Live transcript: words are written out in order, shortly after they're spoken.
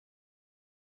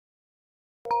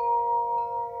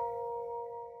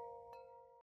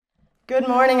Good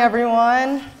morning,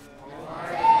 everyone. Good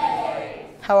morning.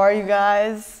 How are you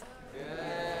guys?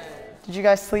 Good. Did you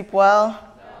guys sleep well?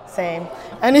 No. Same.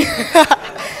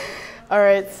 All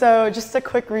right, so just a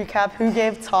quick recap. Who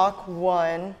gave talk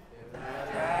 1?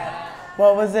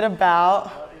 What was it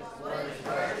about?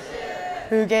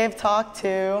 Who gave talk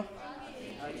 2?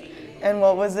 And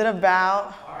what was it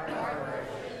about?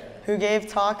 Who gave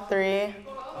talk 3?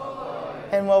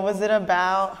 And what was it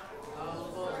about?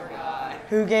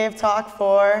 Who gave talk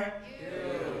 4?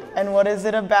 And what is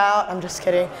it about? I'm just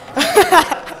kidding.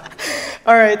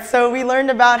 All right, so we learned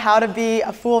about how to be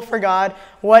a fool for God,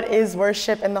 what is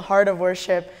worship, and the heart of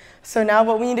worship. So now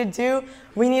what we need to do,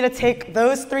 we need to take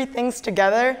those 3 things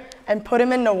together and put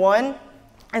them into one,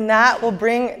 and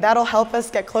that'll help us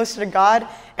get closer to God,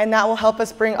 and that will help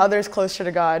us bring others closer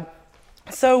to God.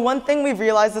 So one thing we've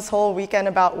realized this whole weekend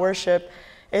about worship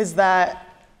is that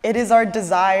it is our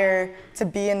desire to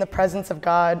be in the presence of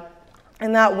God.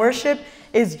 And that worship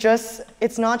is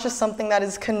it's not just something that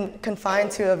is confined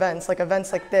to events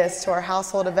like this, to our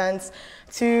household events,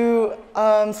 to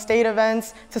state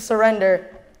events, to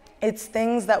surrender. It's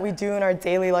things that we do in our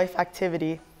daily life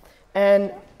activity.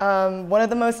 And one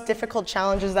of the most difficult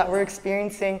challenges that we're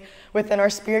experiencing within our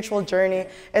spiritual journey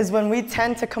is when we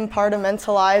tend to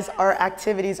compartmentalize our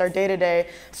activities, our day-to-day.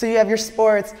 So you have your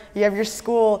sports, you have your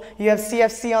school, you have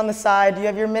CFCY on the side, you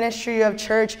have your ministry, you have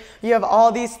church, you have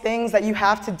all these things that you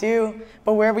have to do,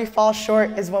 but where we fall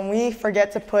short is when we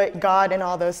forget to put God in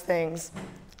all those things.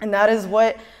 And that is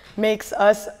what makes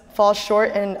us fall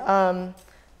short, and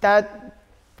that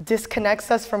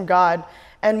disconnects us from God.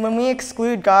 And when we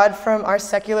exclude God from our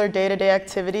secular day-to-day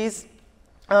activities,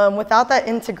 without that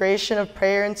integration of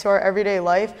prayer into our everyday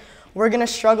life, we're going to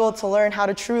struggle to learn how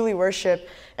to truly worship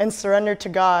and surrender to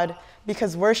God,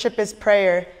 because worship is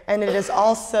prayer, and it is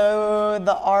also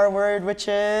the R word, which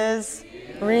is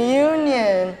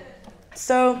reunion.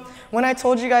 So when I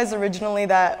told you guys originally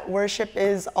that worship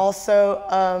is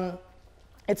also,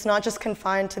 it's not just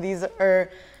confined to these,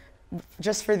 or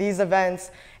just for these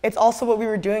events, it's also what we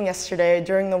were doing yesterday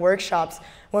during the workshops.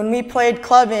 When we played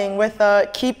clubbing with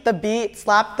keep the beat,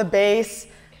 slap the bass,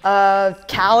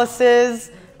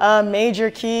 calluses, major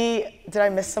key. Did I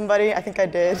miss somebody? I think I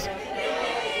did.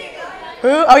 Who?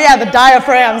 Oh yeah, the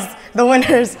diaphragms, the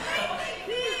winners.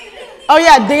 Oh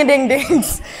yeah,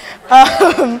 ding-a-ding-dings.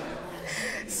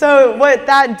 So what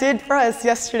that did for us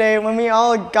yesterday when we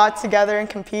all got together and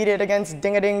competed against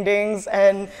ding-a-ding-dings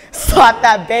and slapped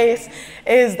that bass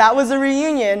is that was a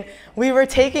reunion. We were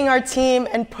taking our team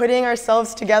and putting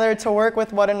ourselves together to work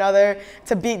with one another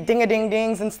to beat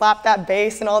ding-a-ding-dings and slap that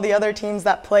bass and all the other teams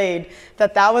that played.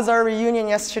 That was our reunion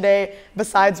yesterday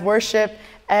besides worship.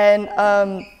 And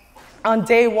on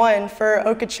day 1 for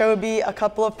Okeechobee, a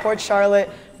couple of Port Charlotte,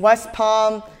 West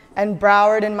Palm, and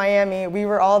Broward in Miami, we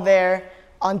were all there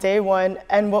on day 1,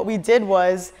 and what we did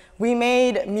was we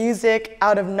made music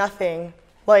out of nothing,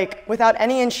 like without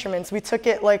any instruments. We took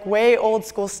it like way old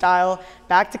school style,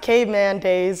 back to caveman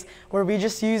days, where we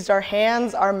just used our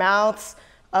hands, our mouths,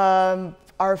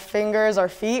 our fingers, our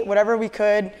feet, whatever we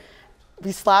could.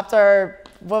 We slapped our,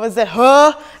 what was it,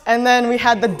 huh? And then we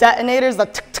had the detonators, the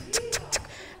tuk, tuk, tuk, tuk, tuk.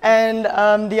 And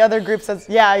the other group says,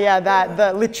 the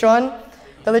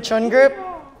Lichon group.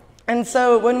 And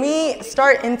so when we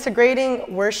start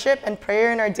integrating worship and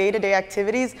prayer in our day-to-day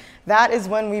activities, that is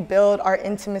when we build our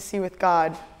intimacy with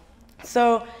God.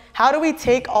 So how do we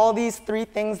take all these 3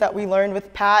 things that we learned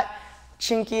with Pat,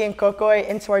 Chinky, and Kokoy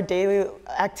into our daily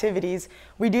activities?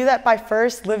 We do that by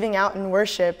first living out in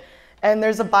worship. And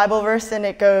there's a Bible verse, and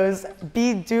it goes,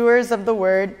 "Be doers of the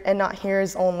word and not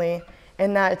hearers only."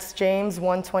 And that's James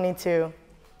 1:22.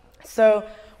 So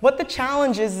what the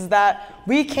challenge is that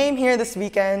we came here this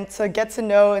weekend to get to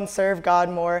know and serve God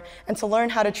more and to learn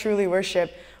how to truly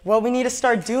worship. What we need to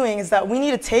start doing is that we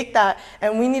need to take that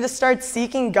and we need to start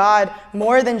seeking God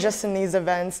more than just in these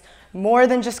events, more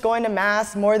than just going to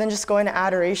Mass, more than just going to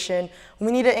adoration.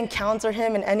 We need to encounter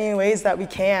Him in any ways that we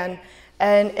can.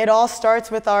 And it all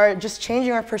starts with just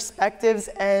changing our perspectives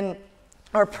and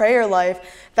our prayer life,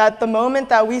 that the moment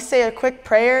that we say a quick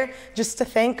prayer just to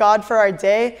thank God for our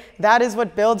day, that is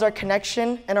what builds our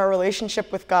connection and our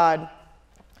relationship with God.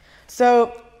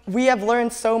 So we have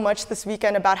learned so much this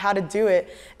weekend about how to do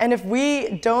it. And if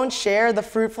we don't share the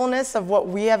fruitfulness of what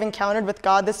we have encountered with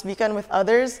God this weekend with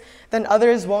others, then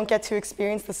others won't get to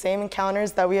experience the same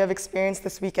encounters that we have experienced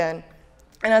this weekend.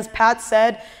 And as Pat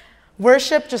said,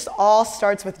 worship just all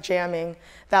starts with jamming.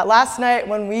 That last night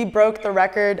when we broke the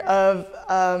record of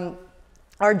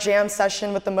our jam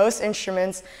session with the most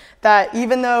instruments, that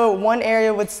even though one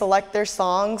area would select their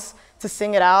songs to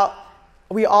sing it out,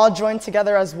 we all joined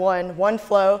together as one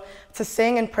flow to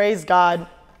sing and praise God.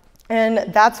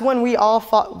 And that's when we all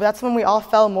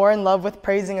fell more in love with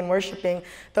praising and worshiping.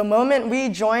 The moment we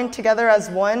joined together as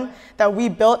one, that we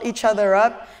built each other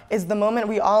up, is the moment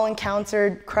we all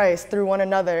encountered Christ through one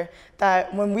another.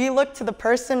 That when we look to the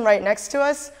person right next to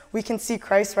us, we can see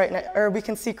Christ we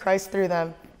can see Christ through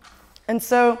them. And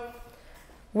so,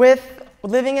 with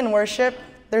living in worship,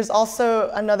 there's also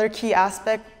another key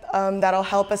aspect that'll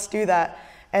help us do that.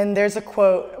 And there's a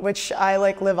quote which I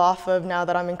live off of now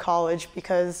that I'm in college,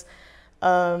 because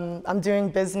I'm doing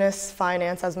business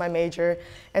finance as my major.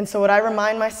 And so what I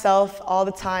remind myself all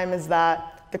the time is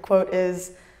that the quote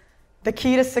is, "The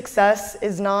key to success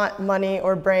is not money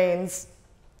or brains,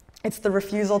 it's the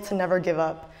refusal to never give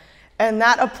up." And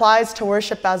that applies to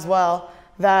worship as well,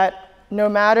 that no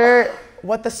matter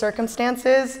what the circumstance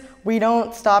is, we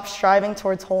don't stop striving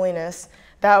towards holiness,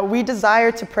 that we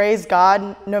desire to praise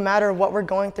God no matter what we're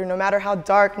going through, no matter how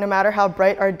dark, no matter how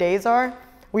bright our days are,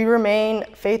 we remain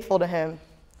faithful to Him.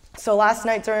 So last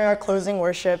night during our closing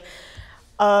worship,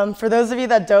 for those of you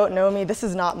that don't know me, this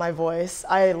is not my voice.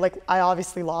 I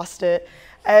obviously lost it.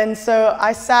 And so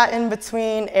I sat in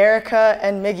between Erica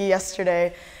and Miggy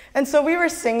yesterday. And so we were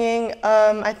singing,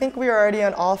 I think we were already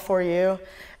on All For You.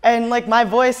 And my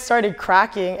voice started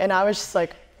cracking, and I was just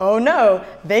like, oh no,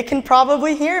 they can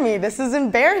probably hear me. This is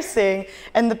embarrassing.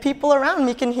 And the people around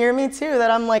me can hear me too,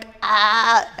 that I'm like,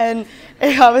 ah. And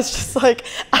I was just like,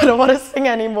 I don't want to sing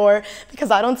anymore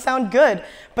because I don't sound good.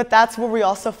 But that's where we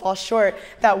also fall short,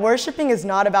 that worshiping is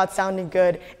not about sounding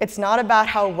good. It's not about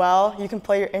how well you can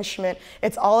play your instrument.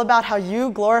 It's all about how you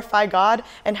glorify God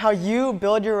and how you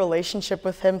build your relationship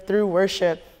with Him through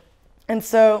worship. And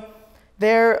so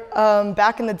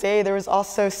back in the day, there was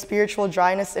also spiritual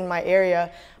dryness in my area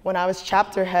when I was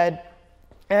chapter head.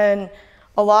 And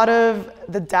a lot of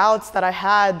the doubts that I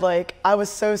had, I was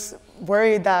so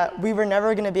worried that we were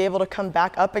never going to be able to come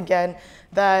back up again,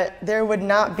 that there would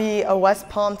not be a West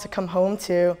Palm to come home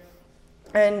to.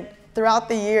 And throughout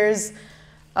the years,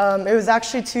 it was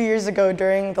actually 2 years ago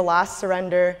during the last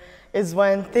surrender, is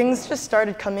when things just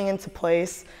started coming into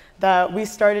place, that we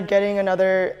started getting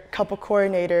another couple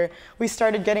coordinator, we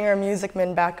started getting our music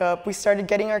men back up, we started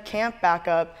getting our camp back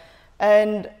up.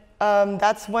 And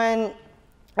that's when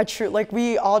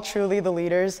we all truly, the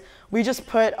leaders, we just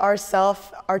put our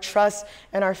trust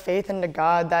and our faith into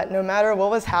God, that no matter what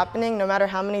was happening, no matter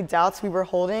how many doubts we were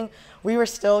holding, we were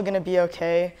still gonna be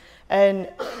okay. And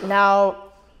now,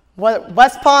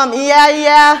 West Palm,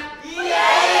 yeah.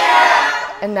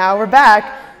 And now we're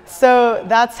back. So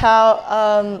that's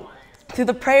how, through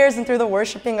the prayers and through the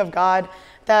worshiping of God,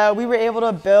 that we were able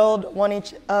to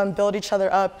build each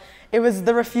other up. It was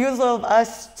the refusal of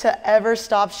us to ever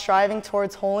stop striving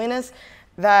towards holiness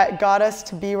that got us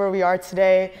to be where we are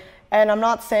today. And I'm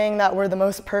not saying that we're the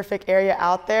most perfect area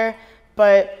out there,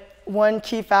 but one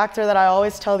key factor that I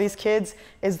always tell these kids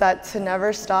is that to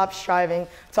never stop striving,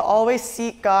 to always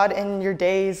seek God in your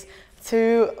days,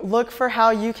 to look for how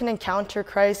you can encounter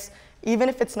Christ, even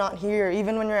if it's not here,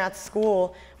 even when you're at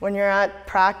school, when you're at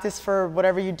practice for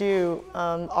whatever you do,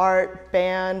 art,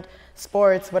 band,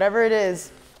 sports, whatever it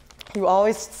is, you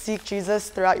always seek Jesus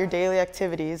throughout your daily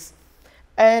activities.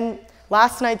 And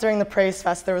last night during the Praise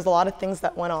Fest, there was a lot of things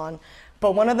that went on.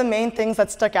 But one of the main things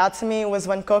that stuck out to me was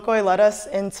when Kokoi led us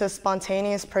into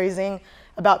spontaneous praising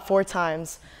about 4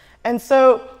 times. And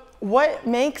so what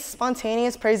makes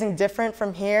spontaneous praising different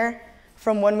from here,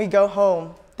 from when we go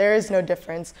home? There is no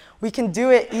difference. We can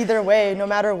do it either way, no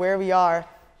matter where we are.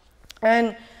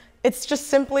 And it's just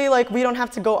simply we don't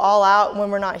have to go all out when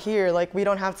we're not here. We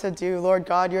don't have to do, Lord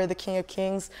God, you're the King of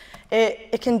Kings.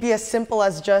 It can be as simple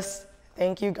as just,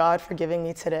 thank you, God, for giving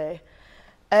me today.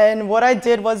 And what I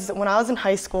did was, when I was in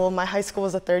high school, my high school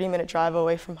was a 30-minute drive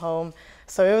away from home.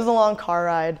 So it was a long car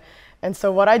ride. And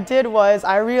so what I did was,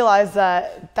 I realized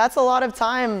that that's a lot of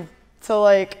time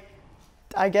to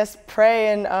I guess pray,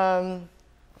 and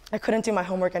I couldn't do my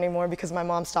homework anymore because my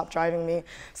mom stopped driving me.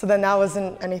 So then that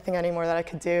wasn't anything anymore that I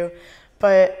could do.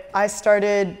 But I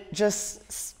started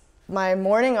just my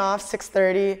morning off,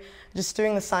 6:30, just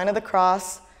doing the sign of the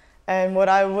cross. And what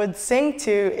I would sing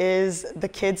to is the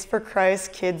Kids for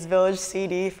Christ Kids Village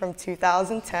CD from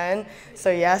 2010. So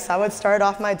yes, I would start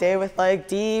off my day with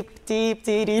deep, deep,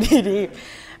 deep, deep, deep, deep.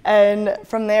 And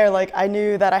from there, I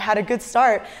knew that I had a good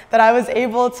start, that I was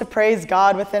able to praise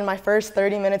God within my first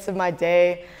 30 minutes of my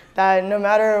day, that no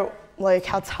matter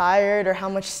how tired or how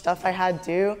much stuff I had to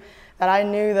do, that I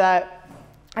knew that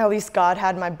at least God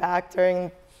had my back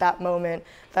during that moment,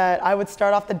 that I would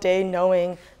start off the day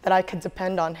knowing that I could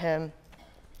depend on Him.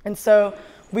 And so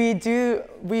we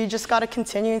just got to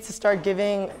continue to start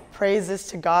giving praises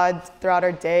to God throughout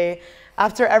our day.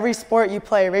 After every sport you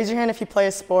play, raise your hand if you play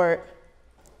a sport.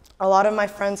 A lot of my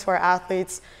friends who are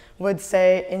athletes would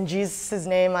say, in Jesus'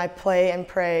 name I play and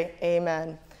pray,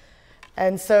 amen.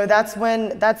 And so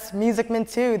that's Music Min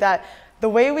too, that the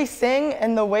way we sing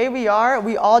and the way we are,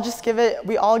 we all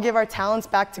give our talents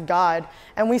back to God.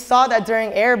 And we saw that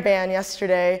during Air Band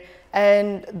yesterday,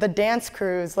 and the dance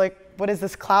crews, like, what is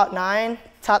this, Clout 9?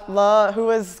 Tatla, who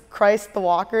was Christ the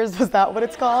Walkers, was that what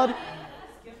it's called?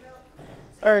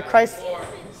 Or Christ,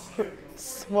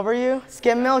 what were you?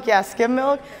 Skim Milk? Yeah, Skim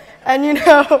Milk. And you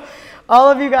know, all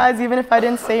of you guys, even if I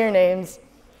didn't say your names,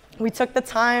 we took the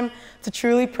time to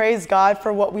truly praise God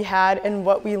for what we had and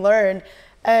what we learned.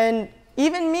 And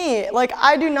even me, like,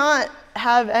 I don't know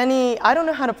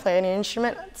how to play any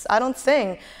instrument. I don't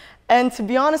sing. And to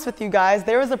be honest with you guys,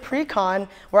 there was a pre-con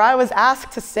where I was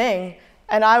asked to sing.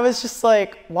 And I was just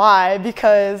like, why?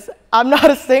 Because I'm not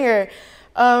a singer.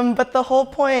 But the whole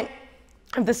point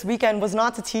of this weekend was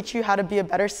not to teach you how to be a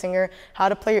better singer, how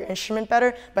to play your instrument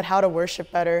better, but how to worship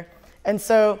better. And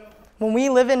so when we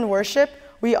live in worship,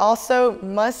 we also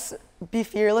must be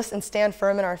fearless and stand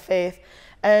firm in our faith.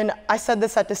 And I said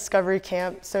this at Discovery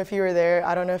Camp, so if you were there,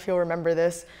 I don't know if you'll remember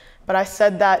this, but I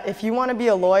said that if you want to be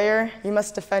a lawyer, you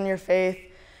must defend your faith.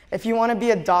 If you want to be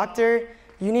a doctor,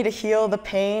 you need to heal the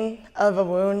pain of a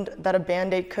wound that a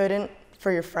Band-Aid couldn't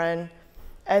for your friend.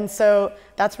 And so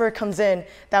that's where it comes in,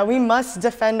 that we must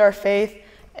defend our faith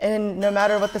no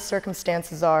matter what the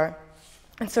circumstances are.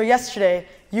 And so yesterday,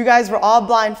 you guys were all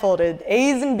blindfolded,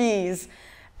 A's and B's,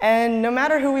 and no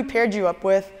matter who we paired you up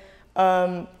with,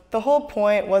 the whole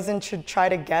point wasn't to try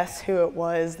to guess who it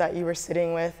was that you were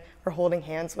sitting with or holding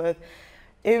hands with.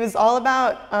 It was all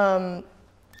about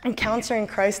encountering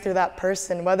Christ through that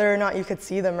person, whether or not you could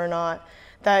see them or not,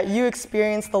 that you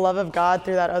experienced the love of God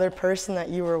through that other person that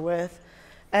you were with.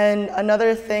 And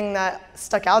another thing that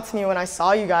stuck out to me when I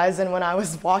saw you guys and when I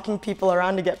was walking people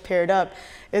around to get paired up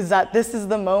is that this is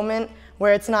the moment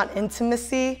where it's not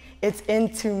intimacy, it's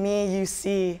into me you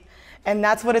see. And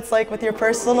that's what it's like with your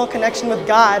personal connection with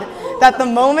God, that the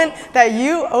moment that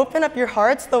you open up your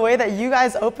hearts the way that you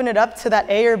guys open it up to that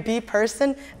A or B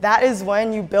person, that is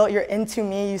when you built your into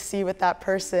me you see with that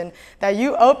person. That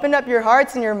you opened up your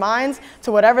hearts and your minds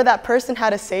to whatever that person had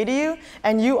to say to you,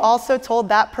 and you also told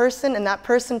that person, and that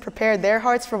person prepared their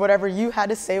hearts for whatever you had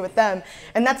to say with them.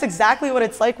 And that's exactly what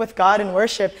it's like with God in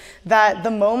worship, that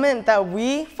the moment that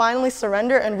we finally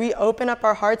surrender and we open up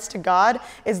our hearts to God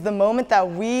is the moment that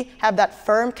we have that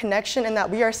firm connection and that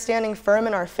we are standing firm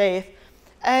in our faith.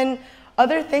 And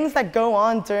other things that go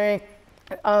on during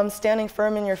standing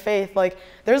firm in your faith, like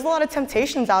there's a lot of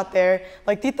temptations out there.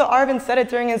 Like Tito Arvin said it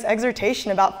during his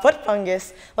exhortation about foot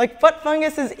fungus. Like foot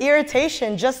fungus is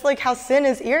irritation, just like how sin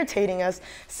is irritating us.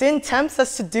 Sin tempts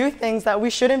us to do things that we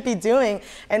shouldn't be doing,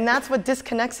 and that's what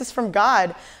disconnects us from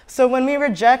God. So when we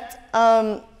reject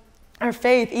our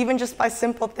faith, even just by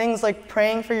simple things like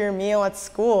praying for your meal at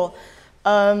school,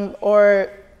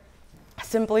 or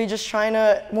simply just trying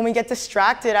to, when we get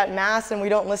distracted at Mass and we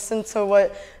don't listen to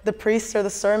what the priest or the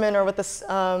sermon or what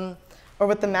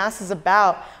the Mass is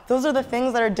about, those are the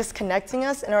things that are disconnecting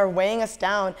us and are weighing us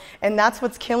down. And that's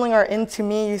what's killing our into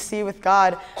me you see with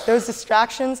God. Those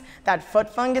distractions, that foot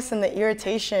fungus and the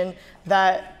irritation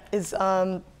that is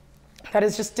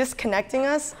just disconnecting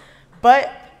us.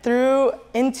 But through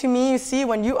into me you see,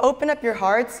 when you open up your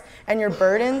hearts and your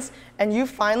burdens and you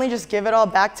finally just give it all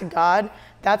back to God,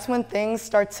 that's when things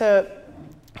start to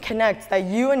connect, that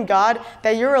you and God,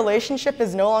 that your relationship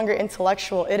is no longer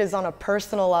intellectual, it is on a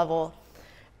personal level.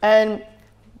 And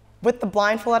with the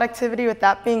blindfold activity, with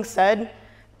that being said,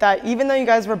 that even though you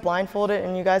guys were blindfolded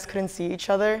and you guys couldn't see each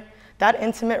other, that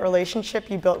intimate relationship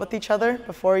you built with each other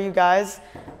before you guys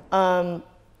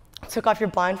took off your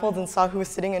blindfolds and saw who was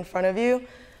sitting in front of you,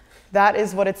 that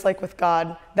is what it's like with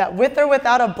God. That with or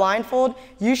without a blindfold,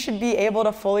 you should be able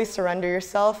to fully surrender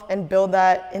yourself and build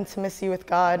that intimacy with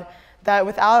God. That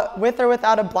with or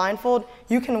without a blindfold,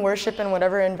 you can worship in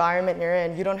whatever environment you're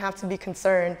in. You don't have to be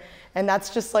concerned. And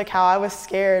that's just like how I was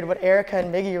scared what Erica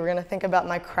and Miggy were gonna think about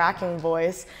my cracking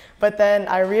voice. But then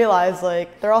I realized,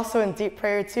 like, they're also in deep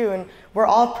prayer too, and we're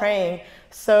all praying.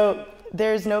 So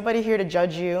there's nobody here to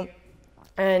judge you.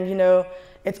 And you know,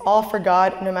 it's all for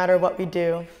God no matter what we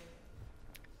do.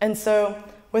 And so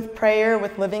with prayer,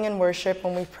 with living in worship,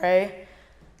 when we pray,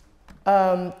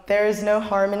 there is no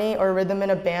harmony or rhythm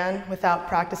in a band without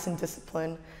practice and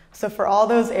discipline. So for all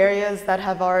those areas that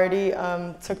have already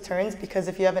took turns, because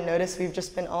if you haven't noticed, we've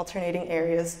just been alternating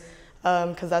areas,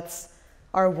 because that's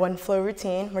our one flow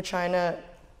routine. We're trying to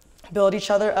build each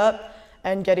other up.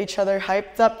 and get each other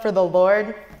hyped up for the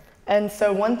Lord. And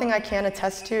so one thing I can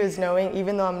attest to is knowing,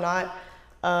 even though I'm not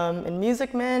in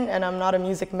Music Min and I'm not a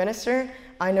music minister,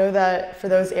 I know that for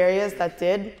those areas that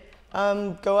did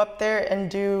go up there and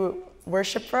do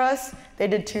worship for us, they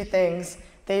did three things.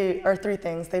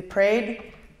 They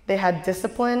prayed, they had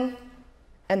discipline,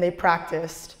 and they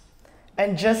practiced.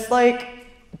 And just like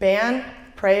band,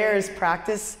 prayer is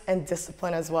practice and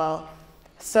discipline as well.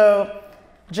 So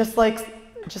just like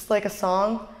a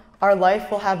song, our life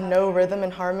will have no rhythm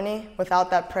and harmony without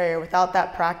that prayer, without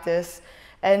that practice.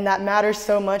 And that matters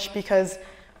so much because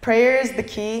prayer is the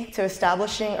key to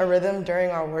establishing a rhythm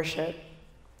during our worship.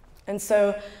 And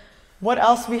so what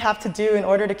else we have to do in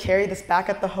order to carry this back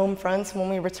at the home fronts when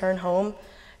we return home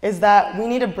is that we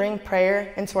need to bring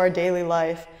prayer into our daily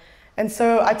life. And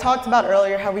so I talked about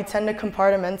earlier how we tend to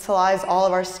compartmentalize all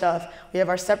of our stuff. We have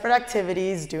our separate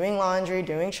activities, doing laundry,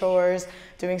 doing chores,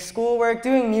 doing schoolwork,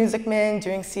 doing Music Min,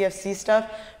 doing CFC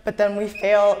stuff, but then we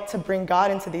fail to bring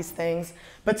God into these things.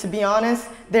 But to be honest,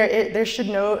 there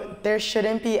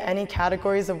shouldn't be any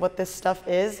categories of what this stuff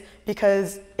is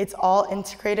because it's all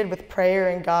integrated with prayer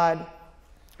and God.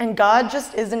 And God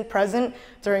just isn't present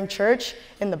during church,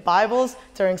 in the Bibles,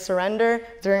 during surrender,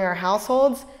 during our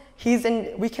households.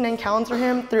 We can encounter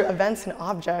him through events and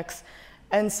objects.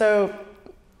 And so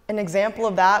an example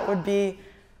of that would be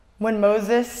when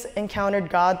Moses encountered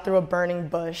God through a burning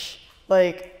bush.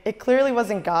 Like, it clearly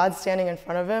wasn't God standing in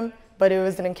front of him, but it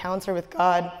was an encounter with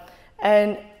God.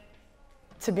 And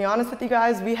to be honest with you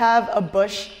guys, we have a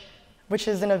bush, which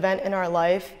is an event in our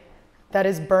life that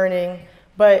is burning,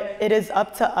 but it is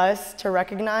up to us to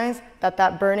recognize that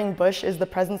that burning bush is the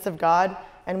presence of God,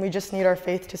 and we just need our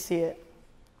faith to see it.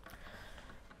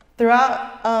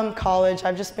 Throughout college,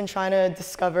 I've just been trying to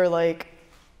discover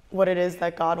what it is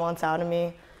that God wants out of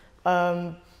me.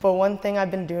 But one thing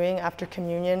I've been doing after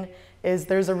communion is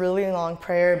there's a really long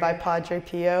prayer by Padre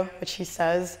Pio, which he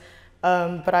says,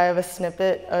 but I have a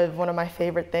snippet of one of my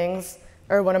favorite things,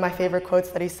 or one of my favorite quotes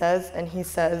that he says, and he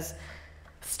says,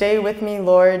 "Stay with me,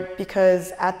 Lord,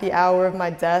 because at the hour of my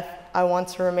death, I want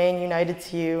to remain united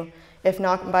to you, if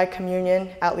not by communion,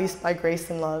 at least by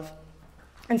grace and love."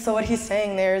 And so what he's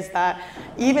saying there is that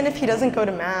even if he doesn't go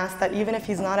to Mass, that even if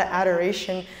he's not at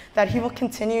adoration, that he will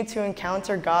continue to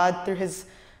encounter God through his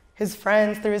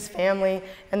friends, through his family,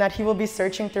 and that he will be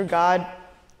searching through God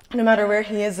no matter where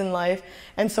he is in life.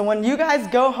 And so when you guys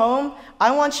go home,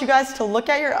 I want you guys to look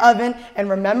at your oven and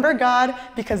remember God,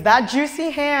 because that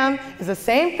juicy ham is the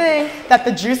same thing that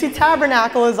the juicy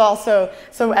tabernacle is also.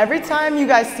 So every time you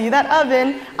guys see that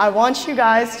oven, I want you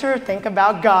guys to think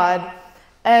about God.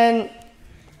 And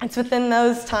it's within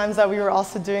those times that we were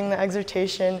also doing the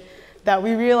exhortation that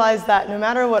we realized that no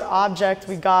matter what object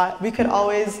we got, we could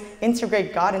always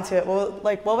integrate God into it. Well,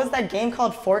 what was that game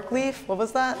called? Fork Leaf? What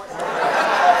was that?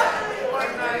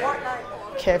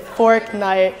 Okay, Fork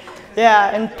Night.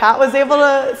 Yeah, and Pat was able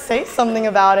to say something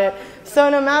about it. So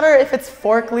no matter if it's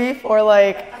Fork Leaf or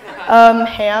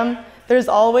ham, there's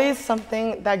always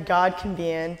something that God can be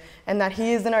in, and that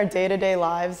he is in our day-to-day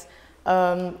lives.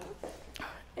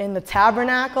 In the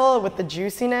tabernacle, with the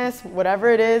juiciness,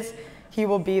 whatever it is, he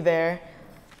will be there.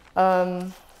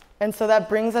 And so that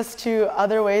brings us to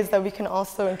other ways that we can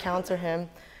also encounter him,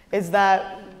 is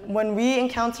that when we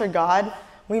encounter God,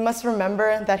 we must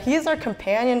remember that he is our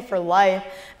companion for life,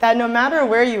 that no matter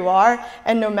where you are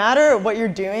and no matter what you're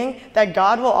doing, that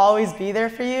God will always be there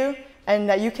for you and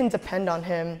that you can depend on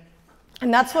him.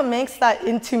 And that's what makes that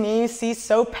Into Me You See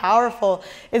so powerful,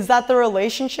 is that the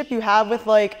relationship you have with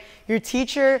your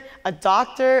teacher, a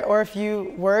doctor, or if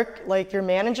you work your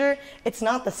manager, it's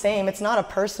not the same. It's not a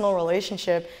personal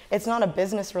relationship. It's not a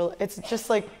business, it's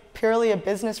just purely a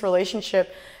business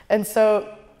relationship. And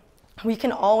so we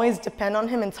can always depend on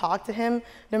him and talk to him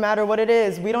no matter what it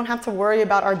is. We don't have to worry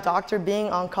about our doctor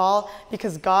being on call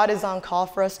because God is on call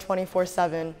for us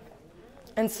 24/7.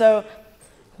 And so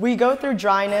we go through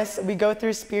dryness, we go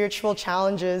through spiritual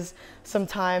challenges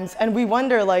sometimes, and we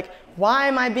wonder, why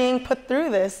am I being put through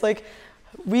this?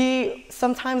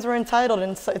 Sometimes we're entitled,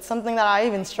 and it's something that I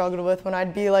even struggled with when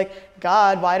I'd be like,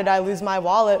 God, why did I lose my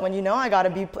wallet when I got to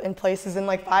be in places in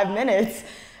 5 minutes?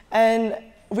 And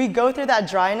we go through that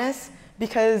dryness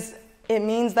because it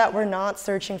means that we're not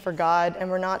searching for God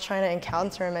and we're not trying to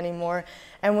encounter him anymore.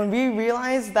 And when we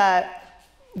realize that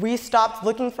we stopped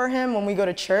looking for him when we go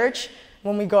to church,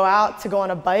 when we go out to go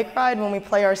on a bike ride, when we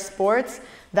play our sports,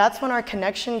 that's when our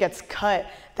connection gets cut,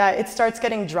 that it starts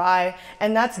getting dry.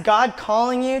 And that's God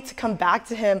calling you to come back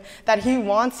to him, that he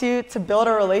wants you to build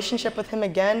a relationship with him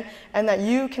again, and that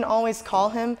you can always call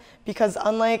him, because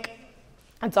unlike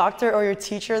a doctor or your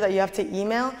teacher that you have to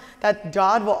email, that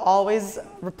God will always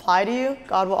reply to you,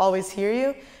 God will always hear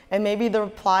you, and maybe the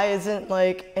reply isn't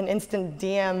like an instant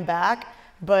DM back,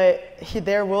 but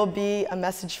there will be a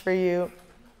message for you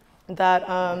that,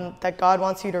 that God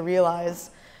wants you to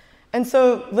realize. And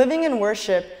so living in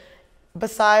worship,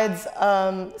 besides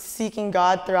seeking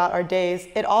God throughout our days,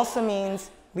 it also means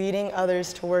leading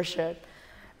others to worship.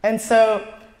 And so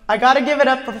I got to give it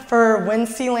up for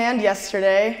Wincy Land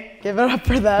yesterday. Give it up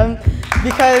for them,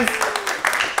 because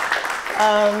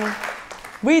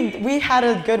we had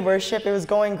a good worship. It was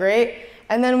going great.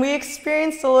 And then we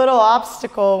experienced a little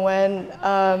obstacle when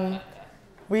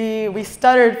we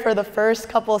stuttered for the first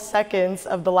couple of seconds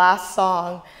of the last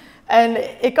song. And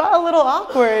it got a little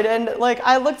awkward. And like,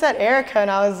 I looked at Erica and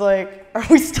I was like, are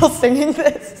we still singing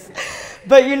this?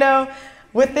 But you know,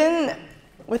 within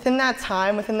that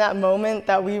time, within that moment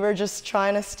that we were just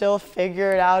trying to still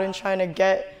figure it out and trying to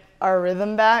get our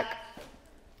rhythm back,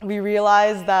 we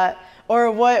realized that, or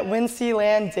what Wincy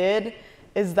Land did,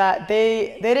 is that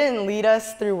they didn't lead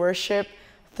us through worship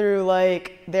through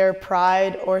like their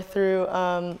pride or through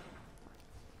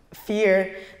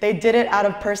fear. They did it out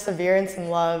of perseverance and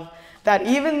love. That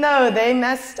even though they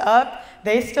messed up,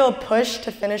 they still pushed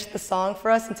to finish the song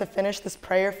for us and to finish this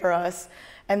prayer for us.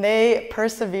 And they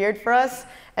persevered for us.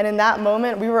 And in that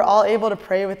moment, we were all able to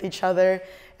pray with each other.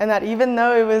 And that even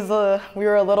though it was we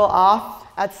were a little off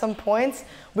at some points,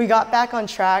 we got back on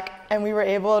track and we were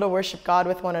able to worship God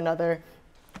with one another.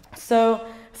 So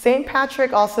St.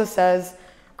 Patrick also says,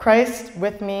 Christ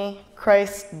with me,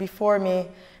 Christ before me,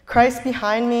 Christ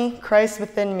behind me, Christ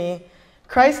within me,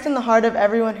 Christ in the heart of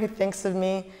everyone who thinks of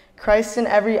me, Christ in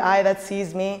every eye that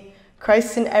sees me,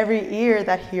 Christ in every ear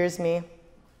that hears me.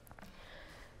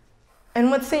 And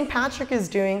what St. Patrick is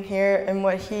doing here and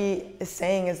what he is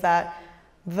saying is that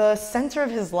the center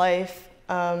of his life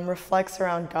reflects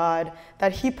around God,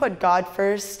 that he put God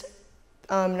first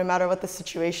no matter what the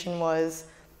situation was.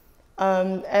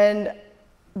 And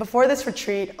before this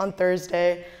retreat on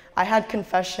Thursday, I had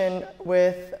confession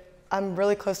with, I'm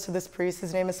really close to this priest,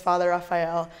 his name is Father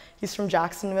Raphael, he's from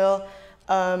Jacksonville.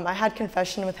 I had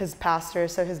confession with his pastor,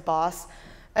 so his boss.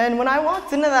 And when I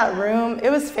walked into that room, it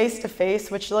was face to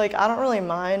face, which like, I don't really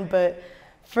mind, but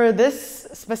for this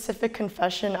specific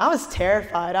confession, I was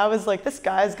terrified. I was like, this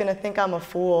guy's gonna think I'm a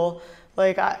fool.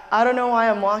 Like, I don't know why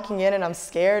I'm walking in and I'm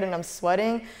scared and I'm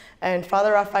sweating. And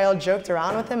Father Raphael joked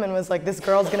around with him and was like, this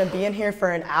girl's gonna be in here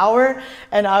for an hour.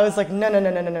 And I was like,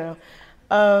 no.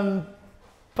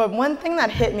 But one thing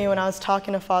that hit me when I was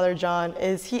talking to Father John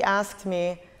is he asked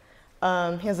me,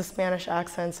 he has a Spanish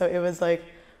accent, so it was like,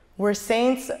 were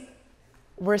saints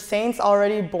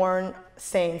already born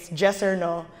saints, yes or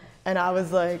no? And I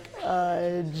was like,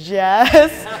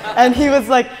 yes. And he was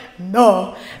like,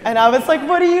 no. And I was like,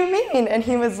 what do you mean? And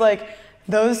he was like,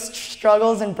 those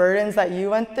struggles and burdens that you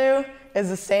went through is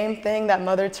the same thing that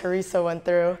Mother Teresa went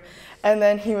through. And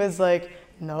then he was like,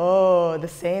 no, the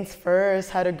saints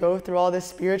first had to go through all this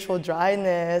spiritual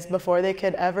dryness before they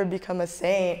could ever become a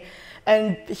saint.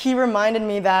 And he reminded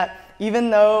me that even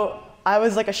though I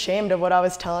was like ashamed of what I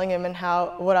was telling him and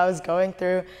what I was going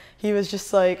through, he was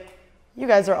just like, you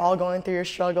guys are all going through your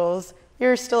struggles.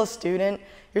 You're still a student,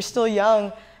 you're still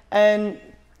young, and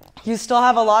you still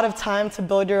have a lot of time to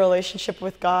build your relationship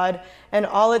with God. And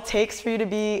all it takes for you to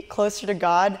be closer to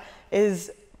God is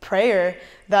prayer.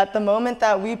 That the moment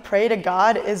that we pray to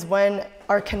God is when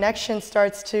our connection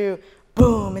starts to,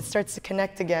 boom, it starts to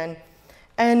connect again.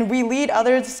 And we lead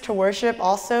others to worship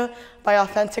also by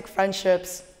authentic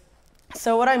friendships.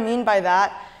 So what I mean by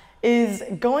that is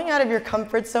going out of your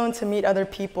comfort zone to meet other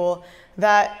people,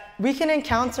 that we can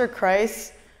encounter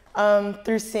Christ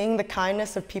through seeing the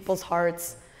kindness of people's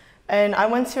hearts. And I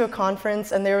went to a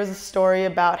conference and there was a story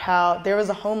about how there was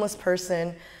a homeless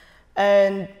person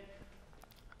and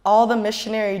all the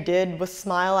missionary did was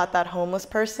smile at that homeless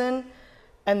person,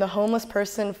 and the homeless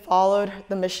person followed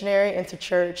the missionary into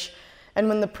church. And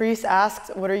when the priest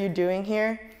asked, what are you doing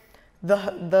here?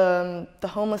 The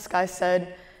homeless guy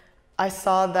said, I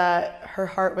saw that her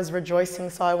heart was rejoicing,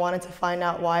 so I wanted to find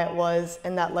out why it was,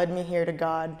 and that led me here to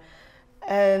God.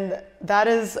 And that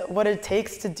is what it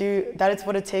takes to do, that is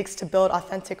what it takes to build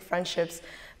authentic friendships,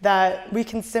 that we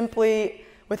can simply,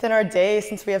 within our day,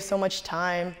 since we have so much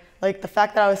time, like the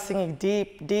fact that I was singing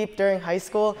deep during high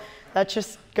school, that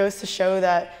just goes to show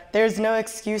that there's no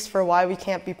excuse for why we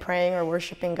can't be praying or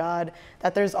worshiping God,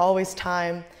 that there's always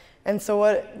time. And so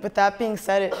with that being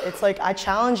said, it's like I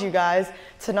challenge you guys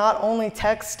to not only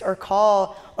text or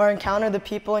call or encounter the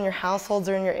people in your households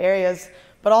or in your areas,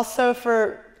 but also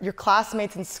for your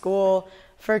classmates in school,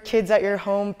 for kids at your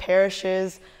home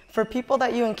parishes, for people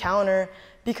that you encounter,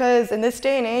 Because in this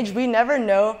day and age, we never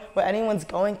know what anyone's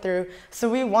going through. So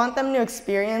we want them to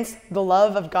experience the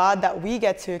love of God that we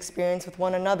get to experience with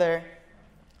one another.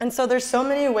 And so there's so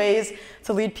many ways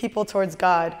to lead people towards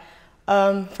God.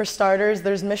 For starters,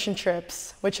 there's mission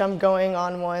trips, which I'm going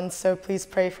on one, so please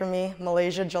pray for me.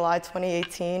 Malaysia, July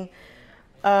 2018.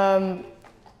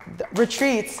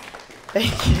 Retreats,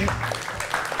 thank you.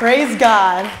 Praise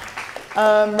God.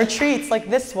 Retreats like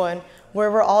this one,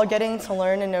 where we're all getting to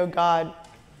learn and know God.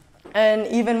 And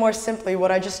even more simply,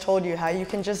 what I just told you, how you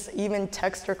can just even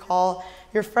text or call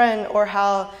your friend, or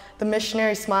how the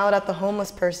missionary smiled at the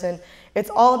homeless person. It's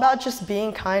all about just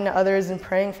being kind to others and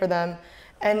praying for them.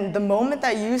 And the moment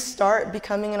that you start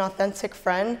becoming an authentic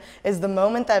friend is the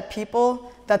moment that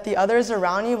the others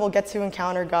around you will get to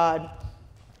encounter God.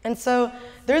 And so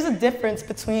there's a difference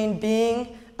between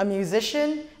being a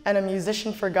musician and a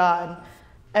musician for God.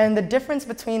 And the difference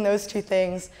between those two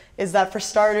things is that, for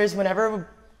starters, whenever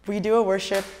we do a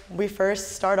worship, we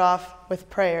first start off with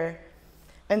prayer.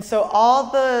 And so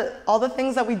all the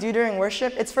things that we do during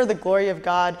worship, it's for the glory of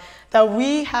God, that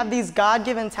we have these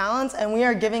God-given talents and we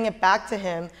are giving it back to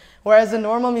him. Whereas a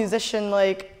normal musician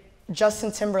like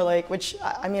Justin Timberlake, which,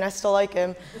 I mean, I still like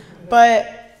him,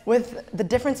 but with the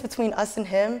difference between us and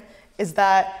him is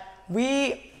that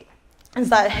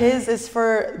his is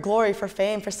for glory, for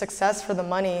fame, for success, for the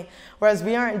money, whereas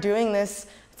we aren't doing this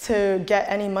to get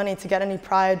any money, to get any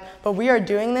pride, but we are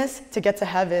doing this to get to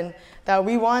heaven, that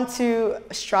we want to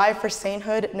strive for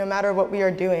sainthood no matter what we are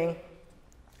doing.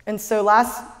 And so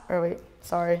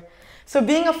So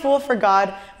being a fool for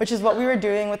God, which is what we were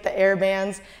doing with the air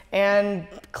bands and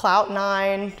Clout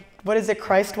 9, what is it,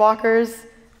 Christ Walkers,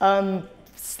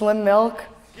 Slim Milk,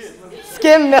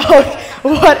 Skim Milk,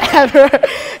 whatever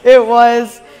it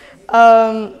was.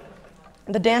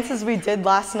 The dances we did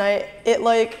last night,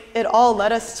 it all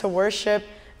led us to worship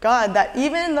God, that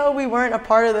even though we weren't a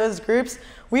part of those groups,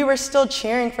 we were still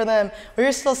cheering for them. We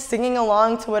were still singing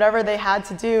along to whatever they had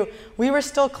to do. We were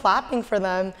still clapping for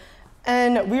them.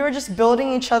 And we were just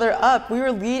building each other up. We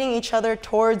were leading each other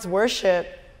towards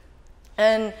worship.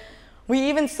 And we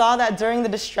even saw that during the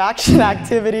distraction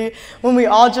activity, when we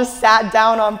all just sat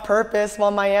down on purpose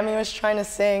while Miami was trying to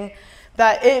sing,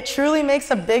 that it truly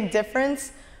makes a big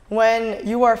difference when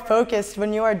you are focused,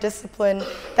 when you are disciplined,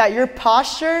 that your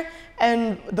posture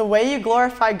and the way you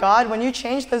glorify God, when you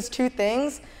change those two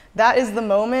things, that is the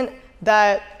moment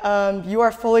that you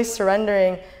are fully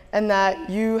surrendering and that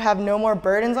you have no more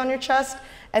burdens on your chest,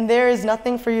 and there is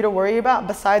nothing for you to worry about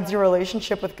besides your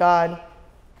relationship with God.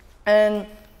 And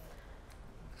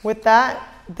with that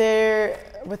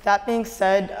being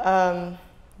said,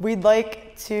 we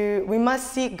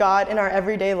must seek God in our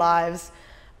everyday lives.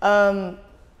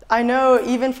 I know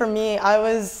even for me, I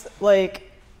was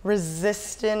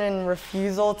resistant and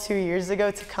refusal 2 years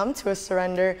ago to come to a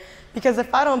surrender, because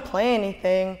if I don't play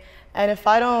anything and if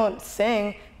I don't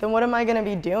sing, then what am I going to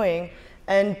be doing?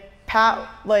 And Pat,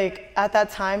 at that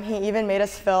time, he even made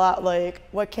us fill out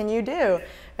what can you do?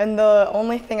 And the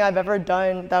only thing I've ever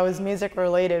done that was music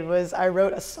related was I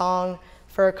wrote a song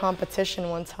for a competition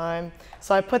one time.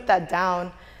 So I put that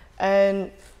down, and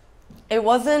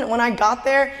when I got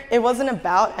there, it wasn't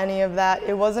about any of that.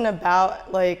 It wasn't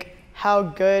about how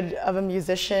good of a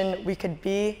musician we could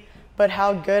be, but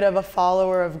how good of a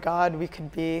follower of God we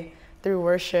could be through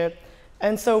worship.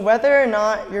 And so whether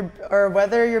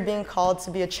you're being called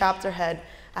to be a chapter head,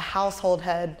 a household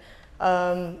head,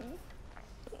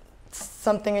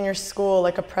 something in your school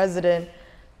like a president,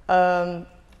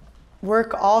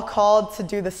 we're all called to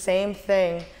do the same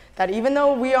thing. That even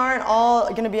though we aren't all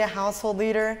going to be a household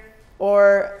leader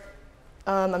or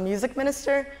a music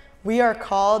minister, we are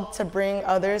called to bring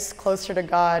others closer to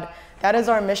God. That is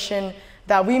our mission,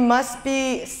 that we must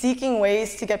be seeking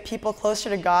ways to get people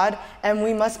closer to God, and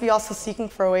we must be also seeking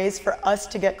for ways for us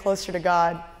to get closer to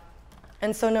God.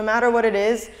 And so no matter what it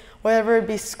is, whether it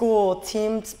be school,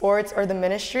 team sports, or the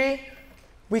ministry,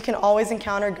 we can always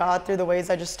encounter God through the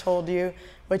ways I just told you,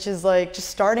 which is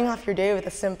just starting off your day with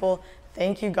a simple,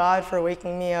 thank you, God, for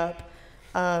waking me up.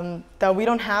 That we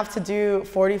don't have to do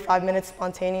 45 minutes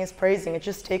spontaneous praising. It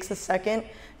just takes a second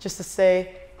just to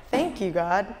say, thank you,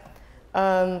 God.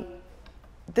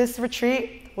 This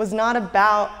retreat was not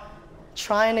about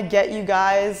trying to get you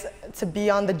guys to be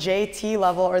on the JT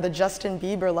level or the Justin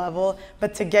Bieber level,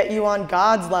 but to get you on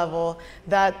God's level.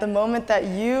 That the moment that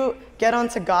you get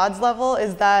onto God's level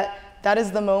is that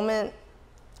is the moment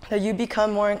that you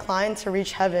become more inclined to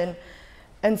reach heaven.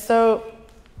 And so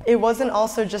it wasn't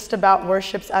also just about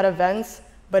worships at events,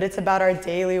 but it's about our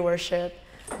daily worship.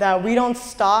 That we don't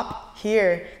stop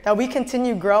here, that we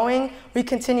continue growing, we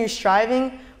continue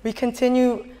striving, we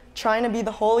continue trying to be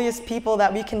the holiest people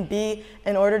that we can be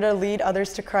in order to lead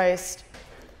others to Christ.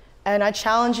 And I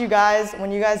challenge you guys,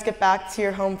 when you guys get back to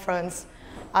your home fronts,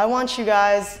 I want you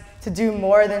guys to do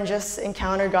more than just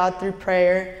encounter God through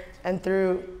prayer and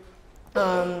through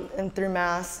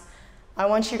Mass. I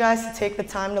want you guys to take the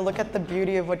time to look at the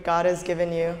beauty of what God has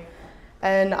given you.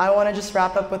 And I want to just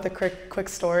wrap up with a quick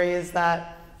story, is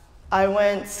that I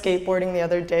went skateboarding the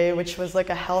other day, which was like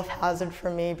a health hazard for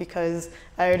me because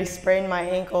I already sprained my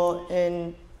ankle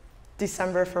in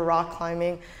December for rock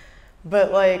climbing.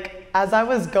 But like, as I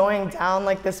was going down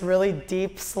like this really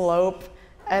deep slope,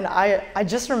 and I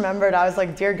just remembered, I was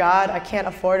like, dear God, I can't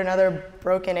afford another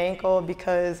broken ankle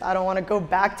because I don't want to go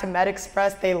back to Med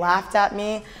Express. They laughed at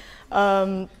me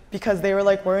because they were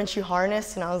like, weren't you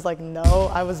harnessed? And I was like, no,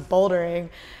 I was bouldering.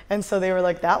 And so they were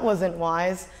like, that wasn't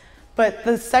wise. But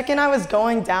the second I was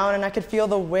going down and I could feel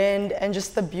the wind and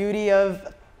just the beauty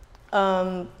of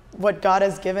what God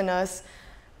has given us,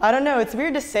 I don't know, it's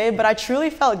weird to say, but I truly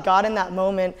felt God in that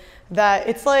moment, that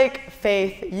it's like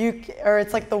faith, or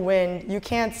it's like the wind. You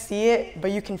can't see it,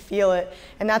 but you can feel it.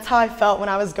 And that's how I felt when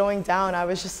I was going down. I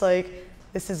was just like,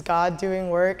 this is God doing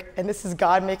work, and this is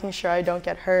God making sure I don't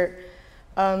get hurt.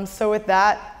 So with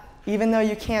that, even though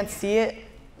you can't see it,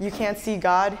 you can't see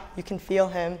God, you can feel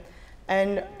Him.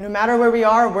 And no matter where we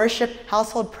are, worship,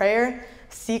 household prayer,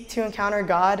 seek to encounter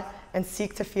God and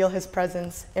seek to feel His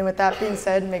presence. And with that being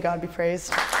said, may God be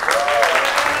praised.